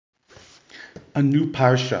A new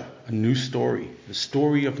parsha, a new story, the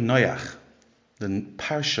story of Noach. The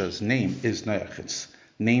parsha's name is Noach. It's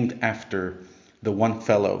named after the one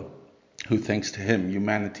fellow who, thanks to him,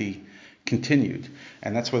 humanity continued.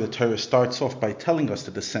 And that's where the Torah starts off by telling us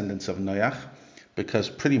the descendants of Noach, because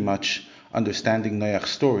pretty much understanding Noach's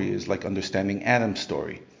story is like understanding Adam's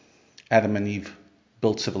story. Adam and Eve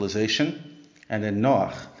built civilization, and then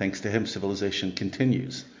Noach, thanks to him, civilization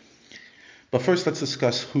continues. But first, let's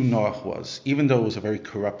discuss who Noach was. Even though it was a very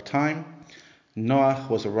corrupt time, Noach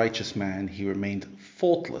was a righteous man. He remained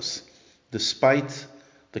faultless despite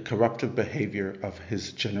the corruptive behavior of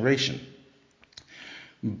his generation.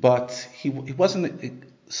 But he wasn't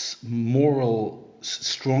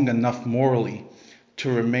strong enough morally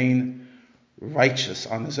to remain righteous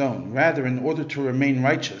on his own. Rather, in order to remain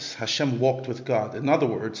righteous, Hashem walked with God. In other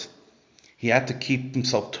words, he had to keep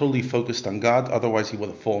himself totally focused on God, otherwise he would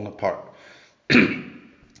have fallen apart.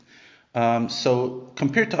 So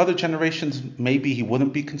compared to other generations, maybe he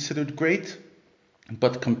wouldn't be considered great,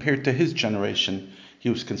 but compared to his generation, he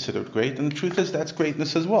was considered great. And the truth is, that's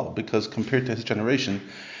greatness as well, because compared to his generation,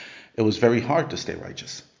 it was very hard to stay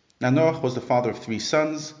righteous. Now, Noach was the father of 3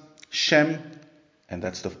 sons, Shem, and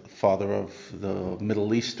that's the father of the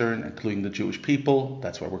Middle Eastern, including the Jewish people.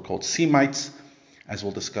 That's why we're called Semites, as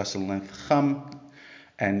we'll discuss in length, Ham,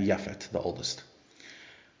 and Yafet, the oldest.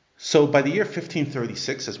 So by the year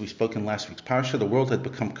 1536, as we spoke in last week's parasha, the world had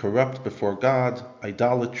become corrupt before God,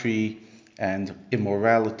 idolatry and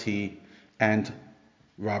immorality and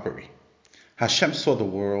robbery. Hashem saw the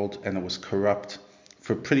world and it was corrupt,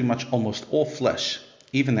 for pretty much almost all flesh,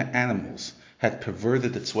 even the animals, had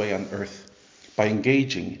perverted its way on earth by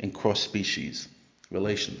engaging in cross-species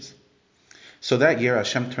relations. So that year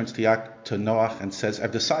Hashem turns to Noach and says,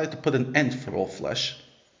 I've decided to put an end for all flesh,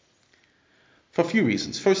 for a few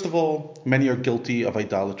reasons. First of all, many are guilty of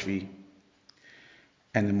idolatry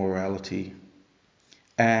and immorality,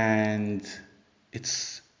 and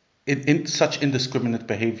such indiscriminate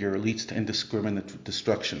behavior leads to indiscriminate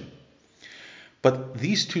destruction. But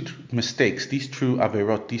these 2 mistakes, these 2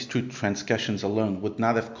 averot, these 2 transgressions alone would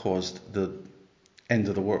not have caused the end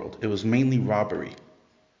of the world. It was mainly robbery.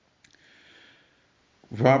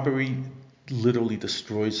 Robbery literally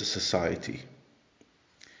destroys a society.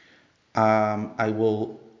 I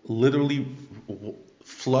will literally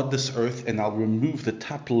flood this earth and I'll remove the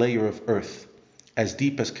top layer of earth as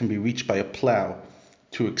deep as can be reached by a plow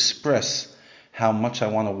to express how much I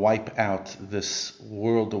want to wipe out this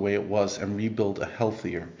world the way it was and rebuild a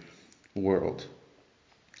healthier world.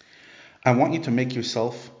 I want you to make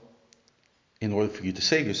yourself, in order for you to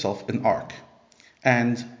save yourself, an ark.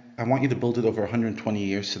 And I want you to build it over 120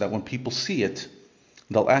 years so that when people see it,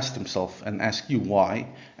 they'll ask themselves and ask you why,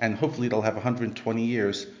 and hopefully they'll have 120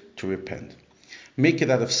 years to repent. Make it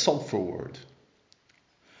out of sulfur wood.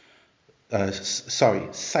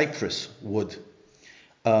 Cypress wood.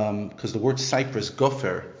 Because the word cypress,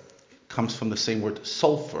 gopher, comes from the same word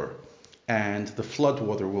sulfur, and the flood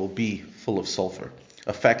water will be full of sulfur,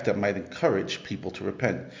 a fact that might encourage people to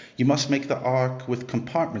repent. You must make the ark with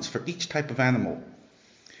compartments for each type of animal,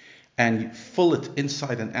 and fill it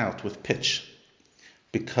inside and out with pitch,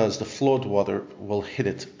 because the flood water will hit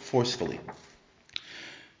it forcefully.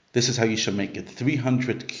 This is how you should make it.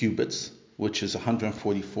 300 cubits, which is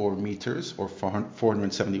 144 meters or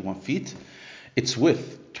 471 feet. Its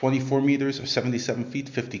width, 24 meters or 77 feet,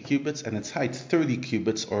 50 cubits, and its height, 30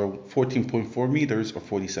 cubits or 14.4 meters or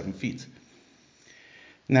 47 feet.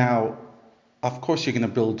 Now, of course, you're going to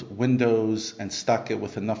build windows and stock it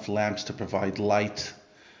with enough lamps to provide light.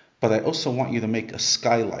 But I also want you to make a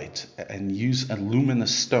skylight and use a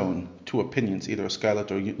luminous stone, 2 opinions, either a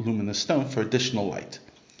skylight or a luminous stone, for additional light.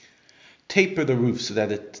 Taper the roof so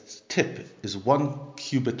that its tip is 1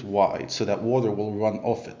 cubit wide so that water will run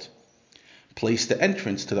off it. Place the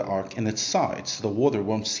entrance to the ark in its sides so the water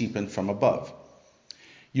won't seep in from above.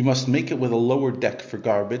 You must make it with a lower deck for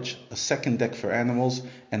garbage, a second deck for animals,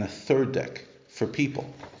 and a third deck for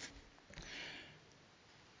people.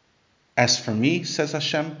 As for me, says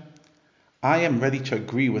Hashem, I am ready to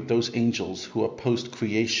agree with those angels who opposed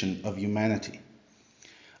creation of humanity.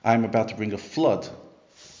 I am about to bring a flood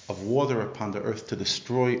of water upon the earth to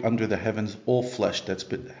destroy under the heavens all flesh that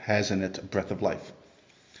has in it a breath of life.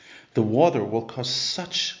 The water will cause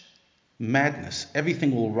such madness,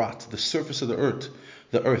 everything will rot. The surface of the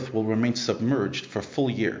earth will remain submerged for a full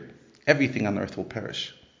year. Everything on earth will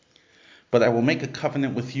perish. But I will make a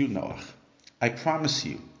covenant with you, Noach. I promise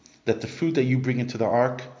you that the food that you bring into the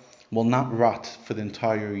ark will not rot for the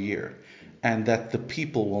entire year, and that the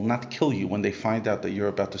people will not kill you when they find out that you're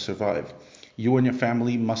about to survive. You and your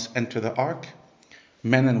family must enter the ark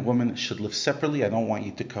Men and women should live separately. I don't want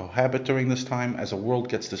you to cohabit during this time. As a world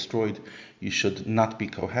gets destroyed, you should not be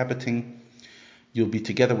cohabiting. You'll be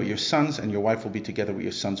together with your sons, and your wife will be together with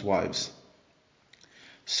your sons' wives.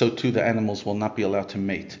 So too the animals will not be allowed to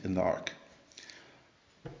mate in the ark.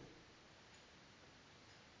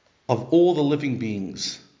 Of all the living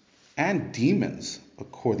beings and demons,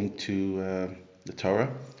 according to the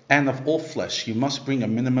Torah, and of all flesh, you must bring a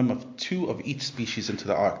minimum of 2 of each species into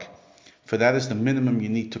the ark, for that is the minimum you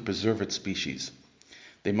need to preserve its species.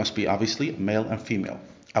 They must be obviously a male and female.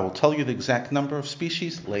 I will tell you the exact number of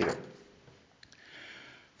species later.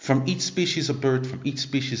 From each species of bird, from each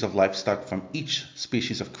species of livestock, from each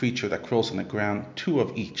species of creature that crawls on the ground, 2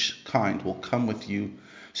 of each kind will come with you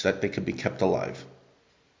so that they can be kept alive.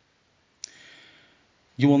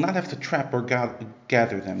 You will not have to trap or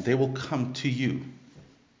gather them. They will come to you.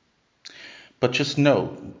 But just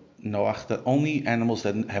know, Noach, that only animals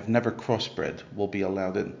that have never crossbred will be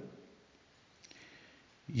allowed in.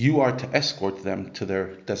 You are to escort them to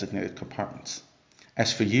their designated compartments.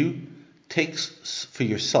 As for you, take for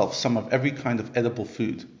yourself some of every kind of edible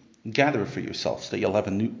food. Gather it for yourself so that you'll have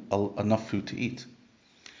enough food to eat.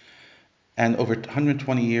 And over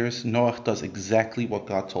 120 years, Noach does exactly what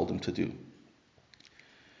God told him to do.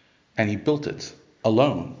 And he built it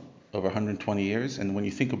alone over 120 years. And when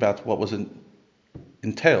you think about what was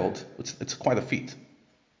entailed, it's quite a feat.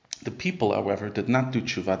 The people, however, did not do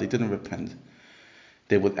tshuva. They didn't repent.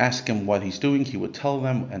 They would ask him what he's doing. He would tell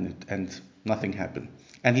them, and nothing happened.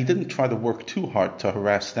 And he didn't try to work too hard to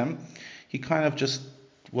harass them. He kind of just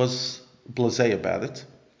was blasé about it.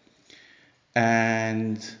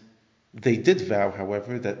 And they did vow,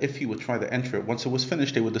 however, that if he would try to enter it, once it was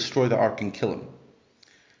finished, they would destroy the ark and kill him.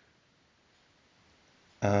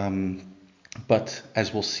 But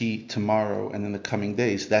as we'll see tomorrow and in the coming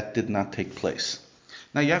days, that did not take place.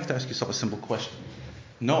 Now you have to ask yourself a simple question.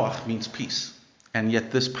 Noach means peace, and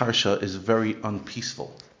yet this parsha is very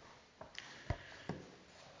unpeaceful.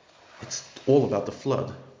 It's all about the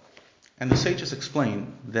flood. And the sages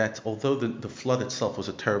explain that although the flood itself was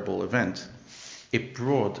a terrible event, it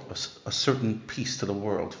brought a certain peace to the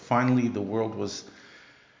world. Finally, the world was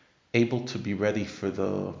able to be ready for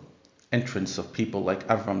the entrance of people like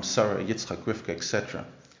Avram, Sarah, Yitzchak, Rivka, etc.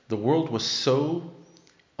 The world was so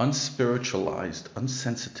unspiritualized,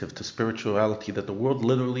 unsensitive to spirituality that the world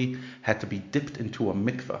literally had to be dipped into a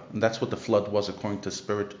mikveh, and that's what the flood was according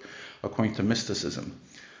to mysticism.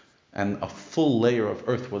 And a full layer of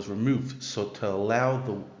earth was removed, so to allow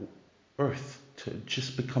the earth to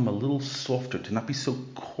just become a little softer, to not be so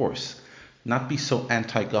coarse, not be so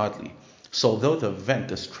anti-godly. So although the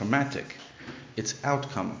event is traumatic, its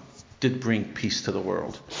outcome did bring peace to the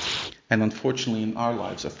world. And unfortunately in our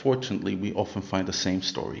lives, we often find the same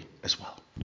story as well.